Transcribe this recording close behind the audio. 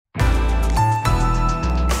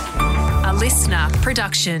listener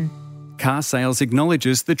production. Car Sales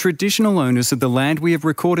acknowledges the traditional owners of the land we have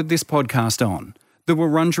recorded this podcast on, the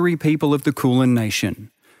Wurundjeri people of the Kulin Nation.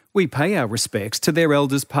 We pay our respects to their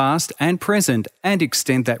elders past and present and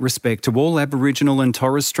extend that respect to all Aboriginal and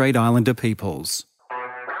Torres Strait Islander peoples.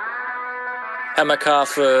 Had my car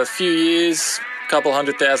for a few years, a couple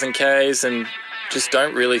 100,000 Ks, and just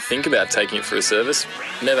don't really think about taking it for a service.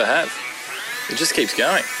 Never have. It just keeps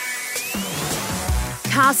going.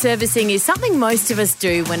 Car servicing is something most of us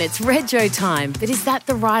do when it's rego time, but is that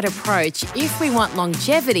the right approach if we want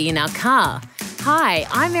longevity in our car? Hi,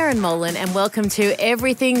 I'm Erin Molan and welcome to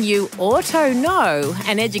Everything You Auto Know,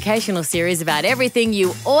 an educational series about everything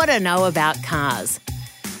you ought to know about cars.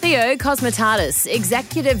 Theo Cosmatatis,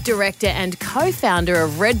 Executive Director and Co-founder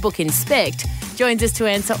of Redbook Inspect, joins us to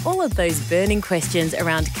answer all of those burning questions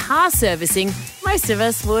around car servicing most of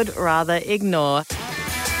us would rather ignore.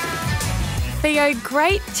 Theo,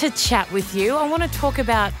 great to chat with you. I want to talk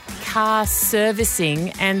about car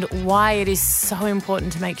servicing and why it is so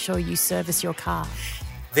important to make sure you service your car.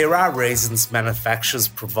 There are reasons manufacturers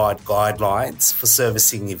provide guidelines for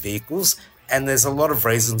servicing your vehicles, and there's a lot of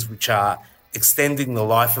reasons which are extending the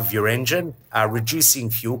life of your engine,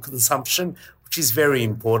 reducing fuel consumption, which is very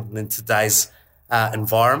important in today's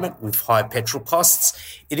environment with high petrol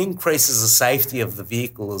costs. It increases the safety of the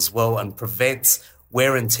vehicle as well and prevents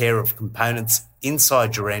wear and tear of components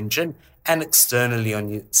inside your engine and externally on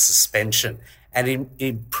your suspension. And it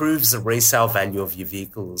improves the resale value of your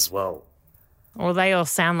vehicle as well. Well, they all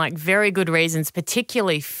sound like very good reasons,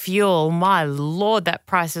 particularly fuel. My Lord, that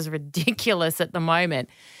price is ridiculous at the moment.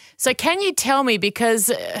 So can you tell me, because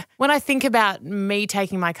when I think about me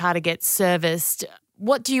taking my car to get serviced,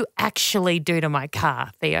 what do you actually do to my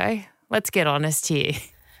car, Theo? Let's get honest here.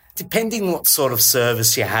 Depending what sort of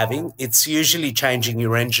service you're having, it's usually changing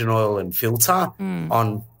your engine oil and filter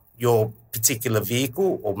on your particular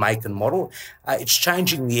vehicle or make and model. It's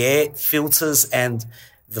changing the air filters and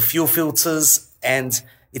the fuel filters, and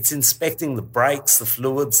it's inspecting the brakes, the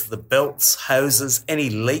fluids, the belts, hoses, any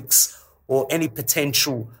leaks or any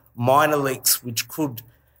potential minor leaks which could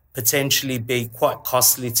potentially be quite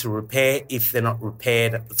costly to repair if they're not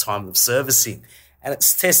repaired at the time of servicing. And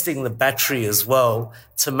it's testing the battery as well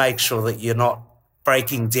to make sure that you're not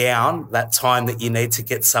breaking down that time that you need to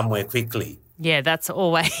get somewhere quickly. Yeah, that's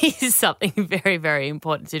always something very, very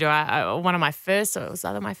important to do. One of my first, or it was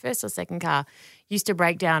either my first or second car, used to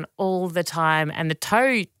break down all the time, and the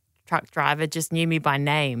tow truck driver just knew me by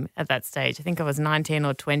name at that stage. I think I was 19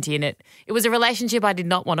 or 20, and it was a relationship I did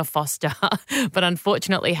not want to foster, but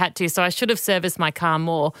unfortunately had to, so I should have serviced my car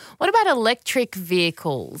more. What about electric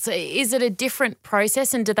vehicles? Is it a different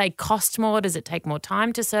process, and do they cost more? Does it take more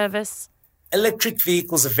time to service? Electric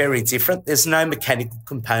vehicles are very different. There's no mechanical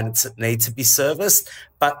components that need to be serviced,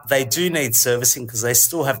 but they do need servicing because they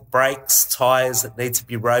still have brakes, tyres that need to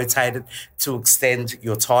be rotated to extend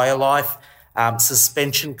your tyre life.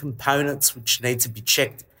 Suspension components which need to be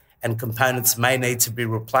checked and components may need to be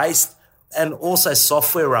replaced, and also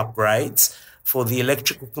software upgrades for the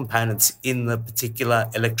electrical components in the particular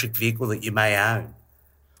electric vehicle that you may own.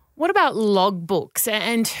 What about logbooks,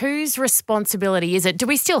 and whose responsibility is it? Do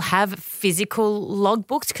we still have physical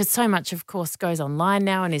logbooks? Because so much, of course, goes online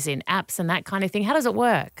now and is in apps and that kind of thing. How does it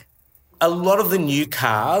work? A lot of the new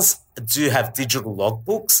cars do have digital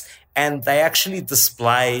logbooks, and they actually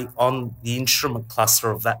display on the instrument cluster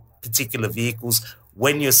of that particular vehicles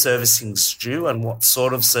when your servicing is due and what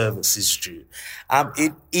sort of service is due.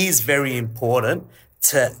 It is very important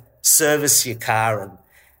to service your car and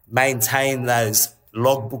maintain those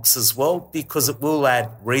logbooks as well, because it will add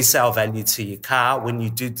resale value to your car when you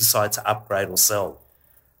do decide to upgrade or sell.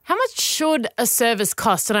 How much should a service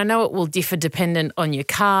cost? And I know it will differ dependent on your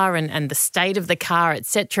car and the state of the car,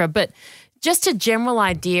 etc. But just a general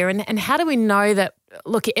idea, and how do we know that,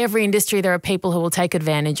 look, every industry there are people who will take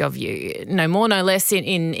advantage of you, no more, no less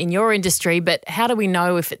in your industry, but how do we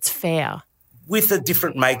know if it's fair? With the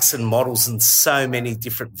different makes and models and so many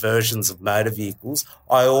different versions of motor vehicles,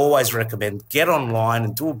 I always recommend get online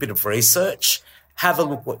and do a bit of research, have a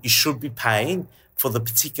look what you should be paying for the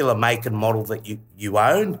particular make and model that you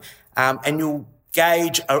own, and you'll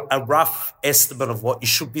gauge a rough estimate of what you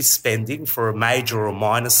should be spending for a major or a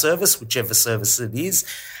minor service, whichever service it is.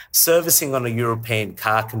 Servicing on a European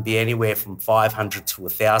car can be anywhere from $500 to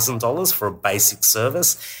 $1,000 for a basic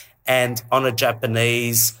service, and on a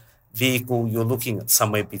Japanese vehicle, you're looking at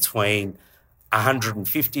somewhere between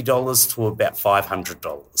 $150 to about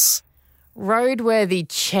 $500. Roadworthy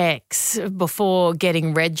checks before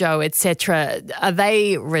getting rego, etc., are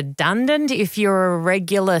they redundant if you're a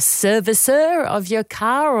regular servicer of your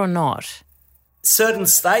car or not? Certain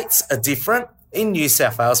states are different. In New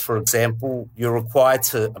South Wales, for example, you're required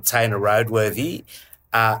to obtain a roadworthy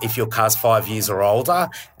if your car's 5 years or older,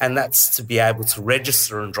 and that's to be able to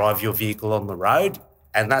register and drive your vehicle on the road,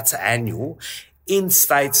 and that's annual. In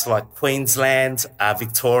states like Queensland,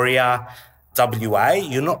 Victoria, WA,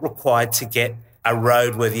 you're not required to get a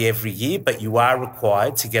roadworthy every year, but you are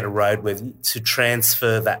required to get a roadworthy to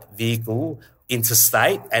transfer that vehicle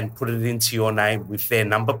interstate and put it into your name with their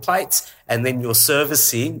number plates, and then your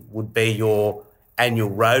servicing would be your annual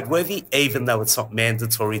roadworthy, even though it's not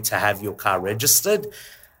mandatory to have your car registered.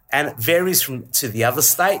 And it varies to the other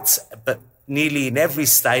states, but nearly in every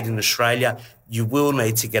state in Australia, you will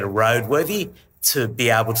need to get a roadworthy to be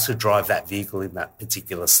able to drive that vehicle in that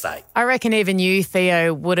particular state. I reckon even you,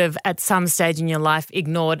 Theo, would have at some stage in your life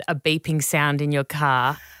ignored a beeping sound in your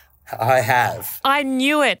car. I have. I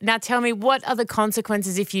knew it. Now tell me, what are the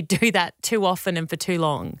consequences if you do that too often and for too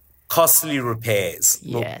long? Costly repairs.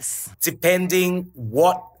 Yes. Look, depending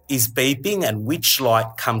what is beeping and which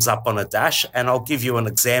light comes up on a dash, and I'll give you an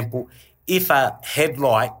example. If a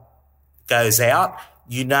headlight goes out,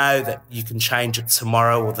 you know that you can change it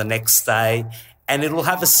tomorrow or the next day, and it'll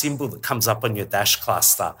have a symbol that comes up on your dash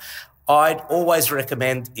cluster. I'd always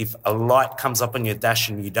recommend, if a light comes up on your dash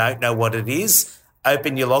and you don't know what it is,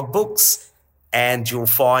 open your logbooks and you'll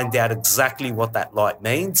find out exactly what that light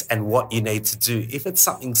means and what you need to do. If it's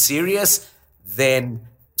something serious, then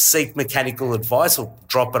seek mechanical advice or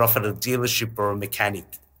drop it off at a dealership or a mechanic.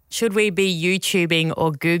 Should we be YouTubing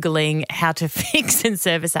or Googling how to fix and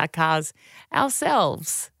service our cars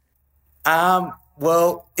ourselves?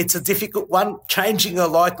 Well, it's a difficult one. Changing a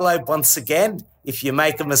light globe, once again, if you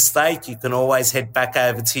make a mistake, you can always head back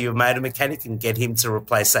over to your motor mechanic and get him to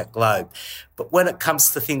replace that globe. But when it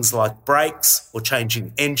comes to things like brakes or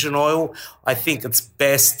changing engine oil, I think it's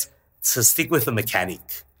best to stick with a mechanic.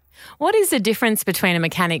 What is the difference between a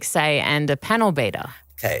mechanic, say, and a panel beater?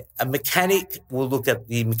 Okay, a mechanic will look at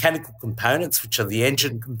the mechanical components, which are the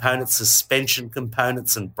engine components, suspension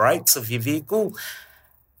components and brakes of your vehicle.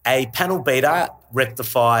 A panel beater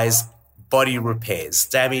rectifies body repairs,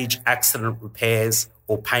 damage, accident repairs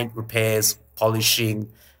or paint repairs, polishing,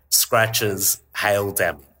 scratches, hail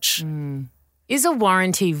damage. Is a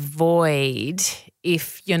warranty void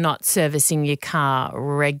if you're not servicing your car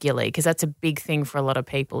regularly? Because that's a big thing for a lot of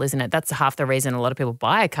people, isn't it? That's half the reason a lot of people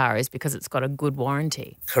buy a car, is because it's got a good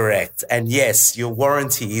warranty. Correct. And yes, your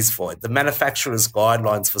warranty is void. The manufacturer's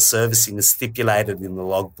guidelines for servicing are stipulated in the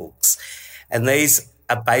logbooks. And these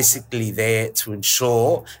are basically there to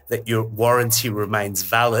ensure that your warranty remains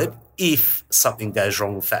valid if something goes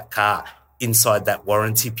wrong with that car inside that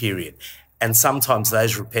warranty period. And sometimes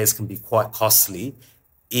those repairs can be quite costly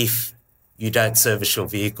if you don't service your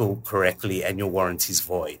vehicle correctly and your warranty is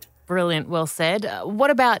void. Brilliant, well said. What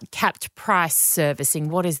about capped price servicing?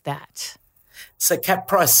 What is that? So capped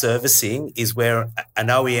price servicing is where an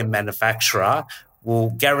OEM manufacturer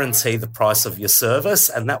will guarantee the price of your service,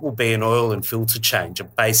 and that will be an oil and filter change, a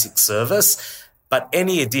basic service, but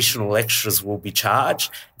any additional extras will be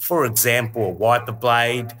charged. For example, a wiper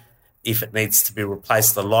blade, if it needs to be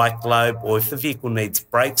replaced, the light globe, or if the vehicle needs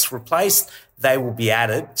brakes replaced, they will be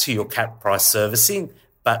added to your capped price servicing.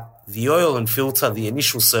 But the oil and filter, the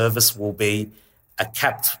initial service, will be a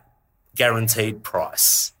capped guaranteed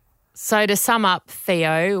price. So to sum up,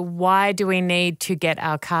 Theo, why do we need to get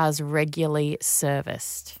our cars regularly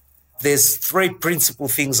serviced? There's three principal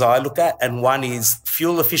things I look at, and one is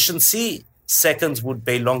fuel efficiency. Second would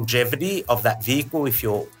be longevity of that vehicle if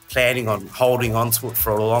you're planning on holding onto it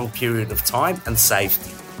for a long period of time, and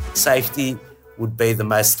safety. Safety would be the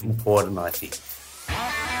most important, I think.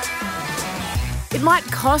 It might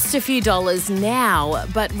cost a few dollars now,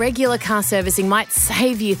 but regular car servicing might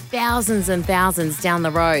save you thousands and thousands down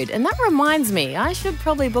the road. And that reminds me, I should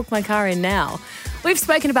probably book my car in now. We've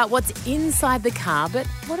spoken about what's inside the car, but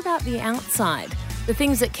what about the outside? The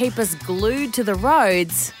things that keep us glued to the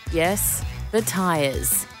roads? Yes, the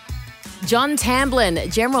tyres. John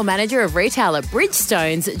Tamblin, General Manager of Retail at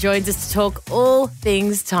Bridgestones, joins us to talk all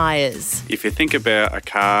things tyres. If you think about a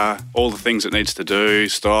car, all the things it needs to do,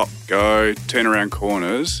 stop, go, turn around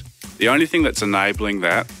corners, the only thing that's enabling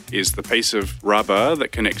that is the piece of rubber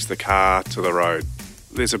that connects the car to the road.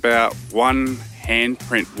 There's about one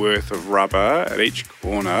handprint worth of rubber at each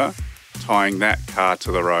corner tying that car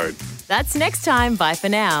to the road. That's next time. Bye for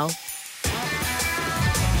now.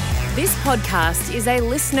 This podcast is a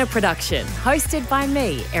listener production, hosted by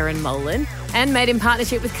me, Erin Molan, and made in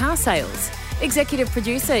partnership with Car Sales. Executive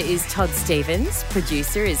producer is Todd Stevens,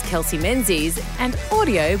 producer is Kelsey Menzies, and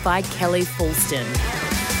audio by Kelly Fulston.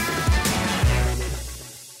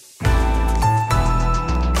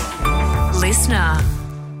 listener.